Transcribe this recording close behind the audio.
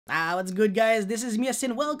What's good, guys? This is Mias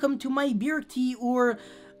and welcome to my beer tea or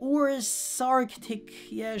Ursarctic.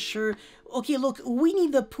 Yeah, sure. Okay, look, we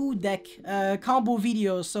need the poo deck combo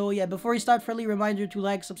video. So yeah, before you start, friendly reminder to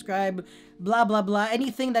like, subscribe, blah blah blah.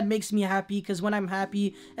 Anything that makes me happy, because when I'm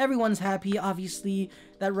happy, everyone's happy. Obviously,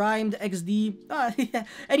 that rhymed. XD. Yeah.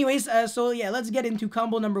 Anyways, so yeah, let's get into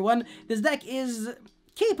combo number one. This deck is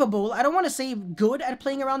capable. I don't want to say good at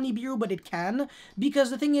playing around Nibiru, but it can, because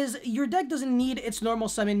the thing is, your deck doesn't need its normal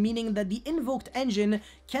summon, meaning that the invoked engine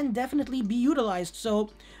can definitely be utilized. So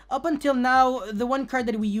up until now, the one card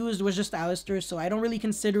that we used was just Alistair, so I don't really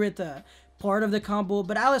consider it a part of the combo,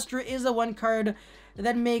 but Alistair is the one card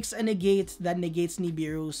that makes a negate that negates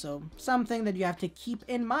Nibiru, so something that you have to keep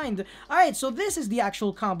in mind. Alright, so this is the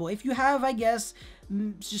actual combo. If you have, I guess,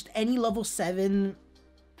 just any level 7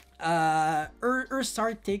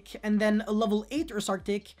 Ursarctic, and then a level 8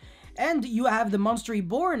 Ursarctic, and you have the Monster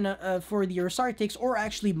Reborn for the Ursarctics, or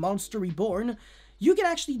actually Monster Reborn, you can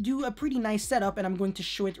actually do a pretty nice setup, and I'm going to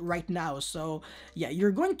show it right now. So yeah,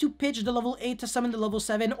 you're going to pitch the level 8 to summon the level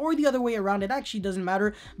 7, or the other way around. It actually doesn't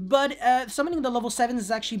matter, but summoning the level 7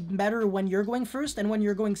 is actually better when you're going first, and when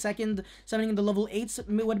you're going second, summoning the level 8s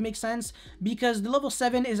would make sense, because the level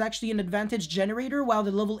 7 is actually an advantage generator, while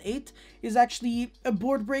the level 8 is actually a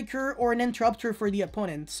board breaker or an interrupter for the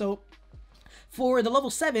opponent. So for the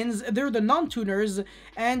level 7s, they're the non-tuners,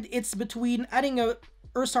 and it's between adding a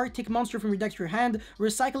Ursarctic monster from your deck to your hand,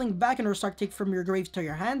 recycling back an Ursarctic from your grave to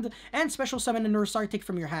your hand, and special summon an Ursarctic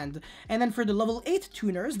from your hand. And then for the level 8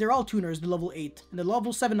 tuners, they're all tuners, the level 8. And the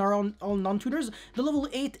level 7 are all non-tuners. The level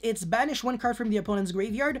 8, it's banish one card from the opponent's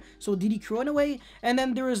graveyard, so DD Crone away. And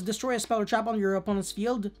then there is destroy a spell or trap on your opponent's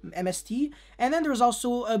field, MST. And then there's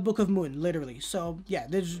also a Book of Moon, literally. So yeah,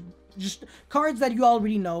 there's just cards that you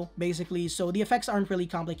already know, basically, so the effects aren't really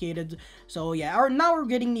complicated. So yeah, now we're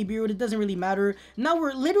getting Nibiru, it doesn't really matter. Now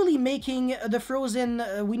we're literally making the frozen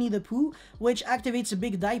Winnie the Pooh, which activates a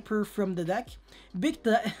Big Diaper from the deck.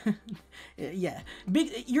 Yeah,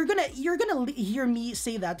 you're gonna hear me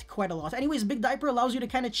say that quite a lot. Anyways, Big Diaper allows you to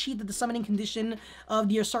kind of cheat the summoning condition of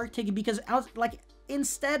the Ursarctic, because like,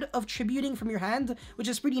 instead of tributing from your hand, which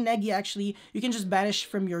is pretty neggy actually, you can just banish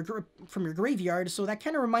from your graveyard. So that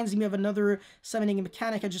kind of reminds me of another summoning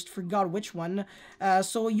mechanic, I just forgot which one.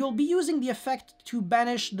 So you'll be using the effect to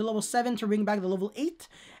banish the level 7 to bring back the level 8,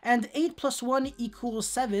 and 8 plus 1 equals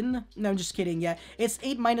 7. No, I'm just kidding. Yeah, it's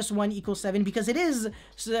 8 minus 1 equals 7, because it is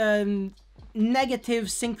negative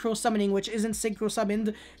synchro summoning, which isn't synchro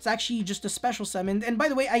summoned, it's actually just a special summoned. And by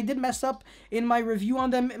the way, I did mess up in my review on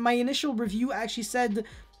them. My initial review actually said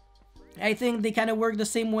I think they kind of work the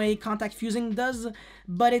same way Contact Fusing does,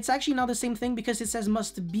 but it's actually not the same thing, because it says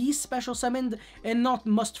must be special summoned and not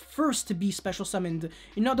must first be special summoned.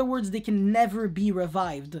 In other words, they can never be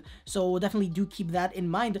revived, so definitely do keep that in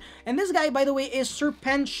mind. And this guy, by the way, is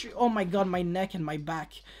oh my god, my neck and my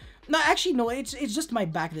back. No, actually, no, it's just my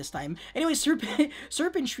back this time. Anyway,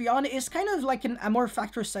 Serpentreon is kind of like an Amor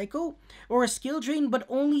Factor Psycho, or a skill drain, but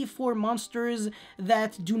only for monsters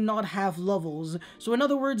that do not have levels. So in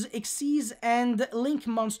other words, Xyz and Link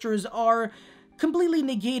monsters are completely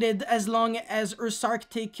negated as long as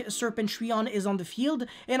Ursarctic Serpentreon is on the field.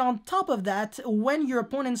 And on top of that, when your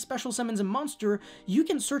opponent special summons a monster, you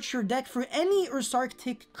can search your deck for any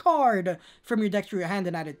Ursarctic card from your deck to your hand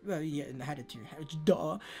and add it, yeah, and add it to your hand,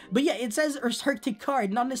 duh. But yeah, it says Ursarctic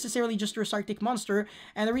card, not necessarily just Ursarctic monster.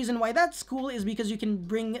 And the reason why that's cool is because you can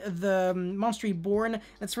bring the Monster Reborn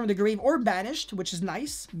that's from the grave or banished, which is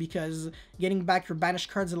nice, because getting back your banished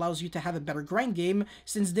cards allows you to have a better grind game,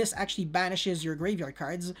 since this actually banishes your graveyard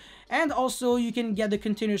cards. And also you can get the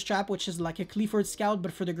Continuous Trap, which is like a Clifford Scout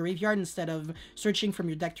but for the graveyard instead of searching from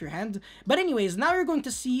your deck to your hand. But anyways, now you're going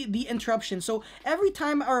to see the interruption. So every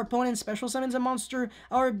time our opponent special summons a monster,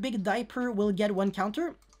 our Big Diaper will get 1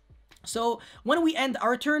 counter. So when we end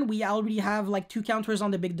our turn, we already have like 2 counters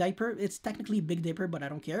on the Big Diaper. It's technically Big Dipper, but I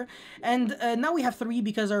don't care. And now we have 3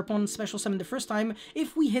 because our opponent special summoned the first time.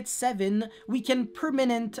 If we hit 7, we can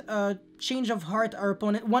permanent change of heart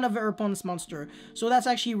one of our opponent's monster. So that's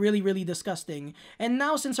actually really, really disgusting. And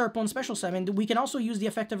now, since our opponent special summoned, we can also use the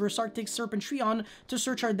effect of Ursarctic Serpentreon to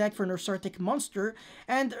search our deck for an Ursarctic monster.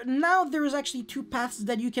 And now there's actually 2 paths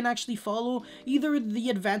that you can actually follow, either the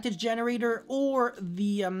advantage generator or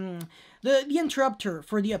the interrupter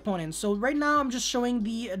for the opponent. So right now I'm just showing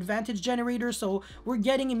the advantage generator. So we're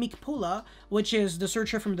getting a Mikpola, which is the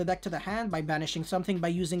searcher from the deck to the hand by banishing something by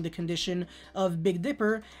using the condition of Big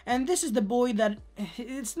Dipper. And this is the boy that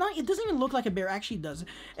it doesn't even look like a bear, actually does.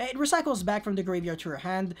 It recycles back from the graveyard to her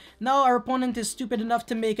hand. Now our opponent is stupid enough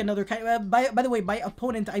to make another kind by the way, by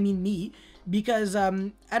opponent I mean me. because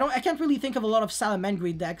I can't really think of a lot of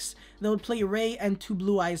Salamangreat decks that would play Ray and 2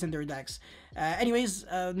 Blue Eyes in their decks. Anyways,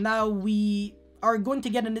 now we are going to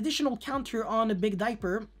get an additional counter on a Big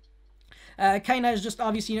Diaper. Kaina is just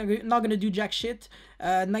obviously not gonna do jack shit.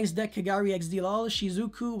 Nice deck, Kagari XD lol,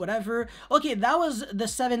 Shizuku, whatever. Okay, that was the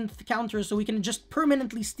 7th counter, so we can just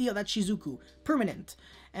permanently steal that Shizuku. Permanent.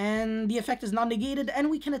 And the effect is not negated, and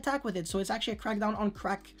we can attack with it, so it's actually a crackdown on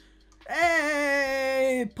crack.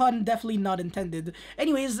 Hey, pun definitely not intended.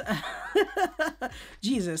 Anyways,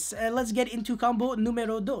 Jesus, let's get into combo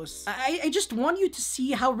numero dos. I just want you to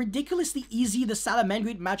see how ridiculously easy the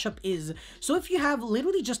Salamangreat matchup is. So if you have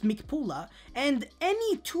literally just Mikpola and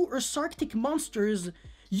any 2 Ursarctic monsters,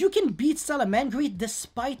 you can beat Salamangreat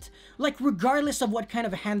despite, like, regardless of what kind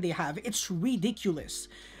of hand they have. It's ridiculous.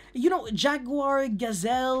 You know, Jaguar,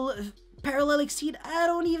 Gazelle, Parallel Exceed, I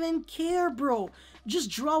don't even care, bro.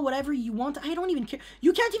 Just draw whatever you want. I don't even care.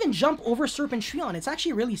 You can't even jump over Serpentreon. It's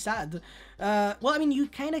actually really sad. Well, I mean, you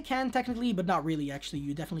kind of can technically, but not really, actually.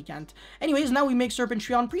 You definitely can't. Anyways, now we make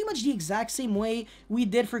Serpentreon pretty much the exact same way we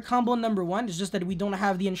did for combo number 1. It's just that we don't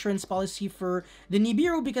have the insurance policy for the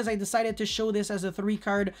Nibiru because I decided to show this as a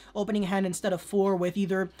 3-card opening hand instead of 4 with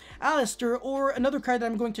either Alistair or another card that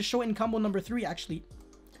I'm going to show in combo number 3, actually.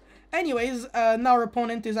 Anyways, now our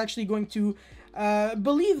opponent is actually going to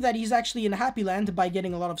believe that he's actually in Happy Land by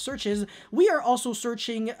getting a lot of searches. We are also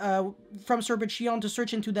searching from Serpentreon to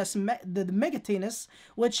search into the Megatanus,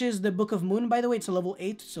 which is the Book of Moon, by the way. It's a level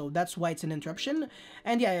 8, so that's why it's an interruption.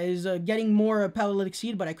 And yeah, he's getting more Paralytic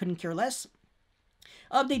Seed, but I couldn't care less.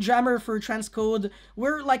 Update Jammer for transcode.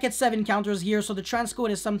 We're like at 7 counters here, so the transcode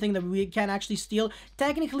is something that we can actually steal.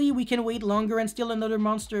 Technically, we can wait longer and steal another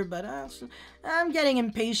monster, but I'm getting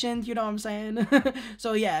impatient, you know what I'm saying?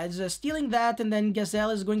 So yeah, it's stealing that, and then Gazelle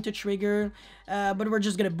is going to trigger, but we're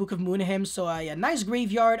just gonna Book of Moon him. So yeah, nice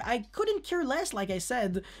graveyard. I couldn't care less, like I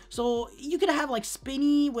said. So you could have like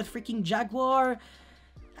Spinny with freaking Jaguar.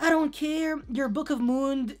 I don't care. Your Book of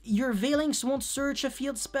Moon, your Veilinx won't search a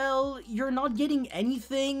field spell, you're not getting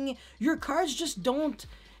anything, your cards just don't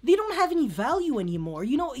have any value anymore.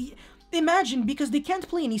 You know, imagine, because they can't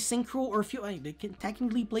play any Synchro or they can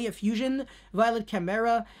technically play a Fusion, Violet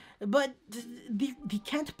Chimera, but they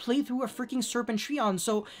can't play through a freaking Serpentreon.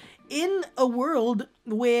 So in a world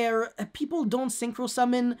where people don't Synchro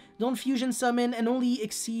Summon, don't Fusion Summon, and only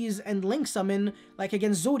Xyz and Link Summon, like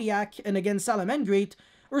against Zodiac and against Salamangreat,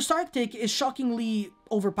 Ursarctic is shockingly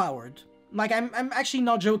overpowered. Like, I'm actually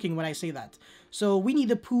not joking when I say that. So, Winnie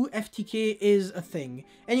the Pooh FTK is a thing.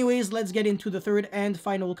 Anyways, let's get into the 3rd and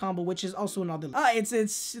final combo, which is also not the...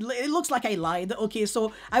 it looks like I lied. Okay,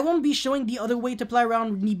 so I won't be showing the other way to play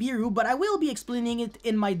around Nibiru, but I will be explaining it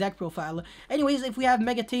in my deck profile. Anyways, if we have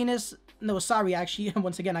Megatanus... No, sorry, actually,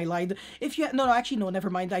 once again, I lied. If you... No, actually, no, never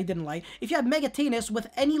mind, I didn't lie. If you have Megatanus with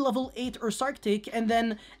any level 8 Ursarctic, and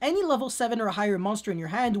then any level 7 or higher monster in your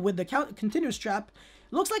hand with the Continuous Trap,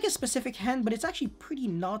 looks like a specific hand, but it's actually pretty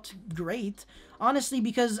not great. Honestly,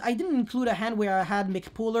 because I didn't include a hand where I had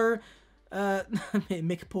Mikpolar...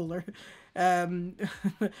 Mikpolar...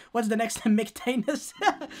 what's the next? Mictanus.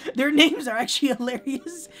 Their names are actually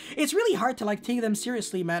hilarious. It's really hard to like take them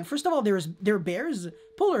seriously, man. First of all, they're bears,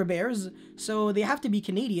 polar bears, so they have to be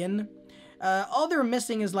Canadian. All they're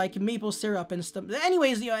missing is like maple syrup and stuff.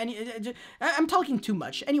 Anyways, you know, I'm talking too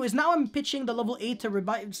much. Anyways, now I'm pitching the level 8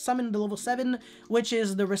 to summon the level 7, which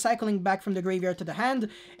is the recycling back from the graveyard to the hand.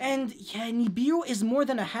 And yeah, Nibiru is more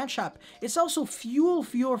than a hand trap. It's also fuel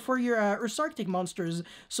for your Ursarctic monsters.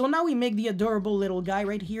 So now we make the adorable little guy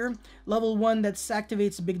right here, level 1 that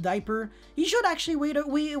activates Big Diaper. He should actually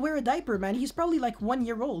wear a diaper, man. He's probably like 1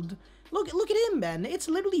 year old. Look at him, man. It's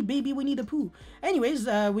literally baby Winnie the Pooh. Anyways,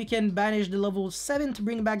 we can banish the level 7 to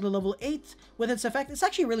bring back the level 8 with its effect. It's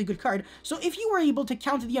actually a really good card. So if you were able to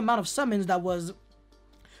count the amount of summons, that was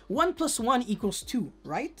 1 + 1 = 2,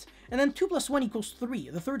 right? And then 2 + 1 = 3.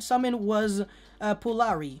 The 3rd summon was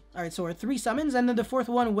Polari. Alright, so 3 summons, and then the 4th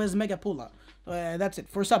one was Megapola. That's it,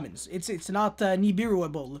 for summons. It's not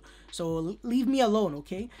Nibiruable, so leave me alone,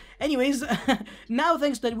 okay? Anyways, now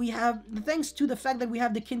thanks to the fact that we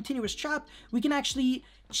have the Continuous Trap, we can actually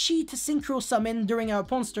cheat Synchro Summon during our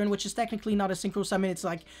opponent's turn, which is technically not a Synchro Summon. It's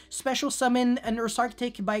like Special Summon an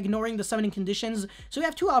Ursarctic by ignoring the summoning conditions. So we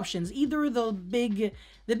have 2 options. Either the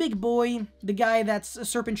big boy, the guy that's a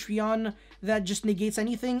Serpentreon that just negates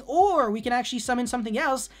anything, or we can actually summon something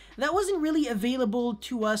else that wasn't really available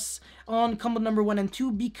to us on combo number 1 and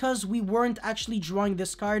 2 because we weren't actually drawing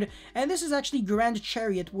this card. And this is actually Grand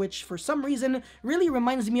Chariot, which for some reason really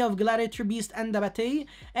reminds me of Gladiator Beast and Dabate,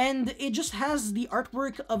 and it just has the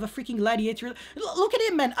artwork of a freaking gladiator. Look at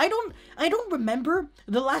him, man. I don't remember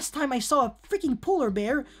the last time I saw a freaking polar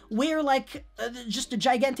bear wear like just a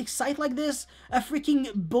gigantic scythe like this, a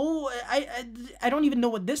freaking bow. I don't even know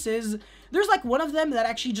what this is. There's like one of them that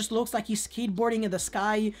actually just looks like he's skateboarding in the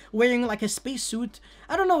sky, wearing like a spacesuit.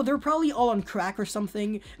 I don't know, they're probably all on crack or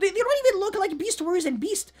something. They don't even look like Beast Warriors and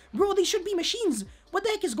Beast. Bro, they should be machines. What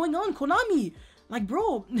the heck is going on, Konami? Like,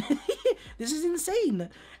 bro, this is insane.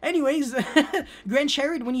 Anyways, Grand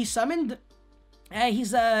Chariot, when he's summoned,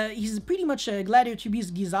 he's pretty much a Gladiator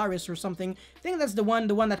Beast Gizaris or something. I think that's the one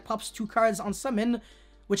that pops 2 cards on summon,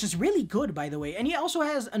 which is really good, by the way. And he also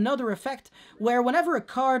has another effect where whenever a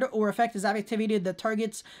card or effect is activated that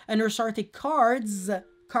targets an Ursarctic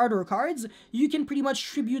card or cards, you can pretty much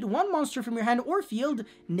tribute 1 monster from your hand or field,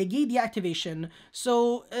 negate the activation.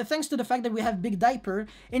 So, thanks to the fact that we have Big Diaper,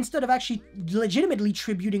 instead of actually legitimately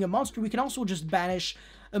tributing a monster, we can also just banish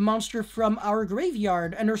a monster from our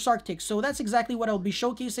graveyard, an Ursarctic. So that's exactly what I'll be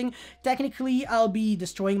showcasing. Technically, I'll be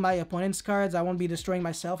destroying my opponent's cards. I won't be destroying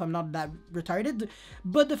myself. I'm not that retarded.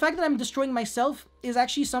 But the fact that I'm destroying myself is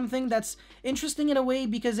actually something that's interesting in a way,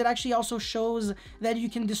 because it actually also shows that you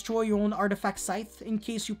can destroy your own artifact scythe in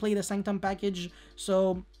case you play the Sanctum package.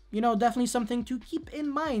 So, you know, definitely something to keep in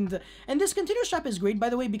mind. And this continuous trap is great, by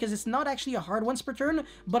the way, because it's not actually a hard once per turn,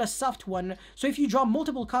 but a soft one. So if you draw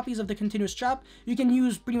multiple copies of the continuous trap, you can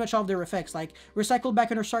use pretty much all of their effects, like recycle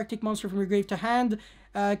back an Ursarctic monster from your grave to hand,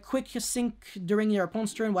 quick sync during your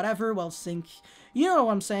opponent's turn, whatever. Well, sync, you know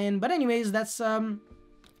what I'm saying. But anyways, that's all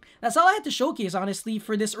I had to showcase, honestly,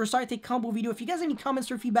 for this Ursarctic combo video. If you guys have any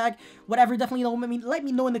comments or feedback, whatever, definitely let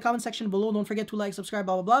me know in the comment section below. Don't forget to like, subscribe,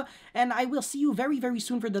 blah, blah, blah. And I will see you very, very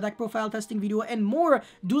soon for the deck profile testing video and more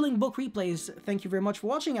dueling book replays. Thank you very much for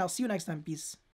watching. I'll see you next time. Peace.